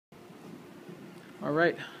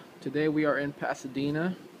Alright, today we are in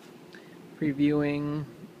Pasadena previewing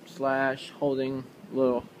slash holding a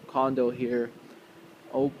little condo here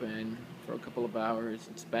open for a couple of hours.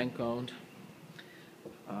 It's bank owned.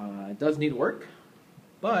 It does need work,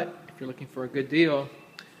 but if you're looking for a good deal,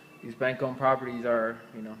 these bank owned properties are,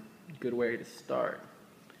 a good way to start.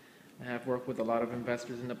 I have worked with a lot of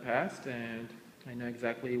investors in the past and I know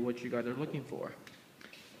exactly what you guys are looking for.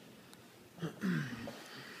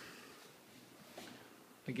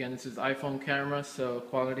 Again, this is iPhone camera, so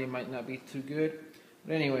quality might not be too good.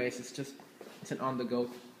 But anyways, it's an on-the-go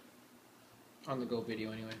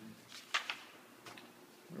video anyway.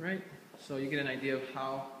 Alright, so you get an idea of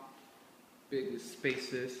how big this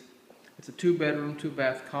space is. It's a 2-bedroom,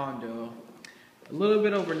 2-bath condo. A little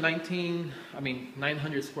bit over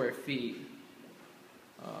 900 square feet.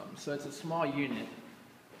 So it's a small unit.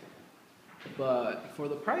 But for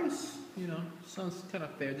the price, sounds kind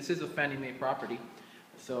of fair. This is a Fannie Mae property.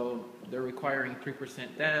 So they're requiring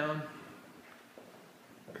 3% down.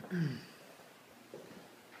 You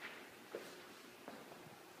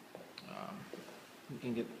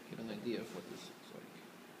can get an idea of what this looks like.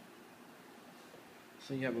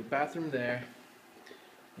 So you have a bathroom there.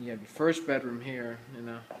 And you have your first bedroom here.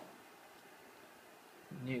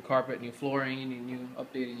 New carpet, new flooring, new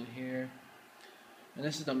updating in here. And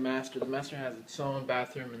this is the master. The master has its own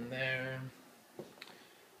bathroom in there.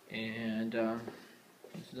 And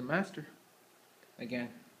this is the master. Again,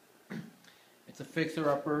 it's a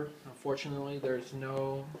fixer-upper. Unfortunately, there's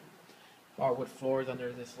no hardwood floors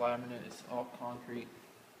under this laminate. It's all concrete.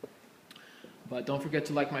 But don't forget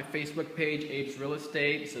to like my Facebook page, Abe's Real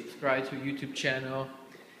Estate. Subscribe to a YouTube channel,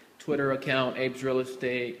 Twitter account, Abe's Real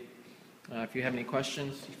Estate. If you have any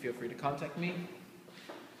questions, feel free to contact me.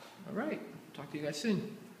 All right. Talk to you guys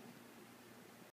soon.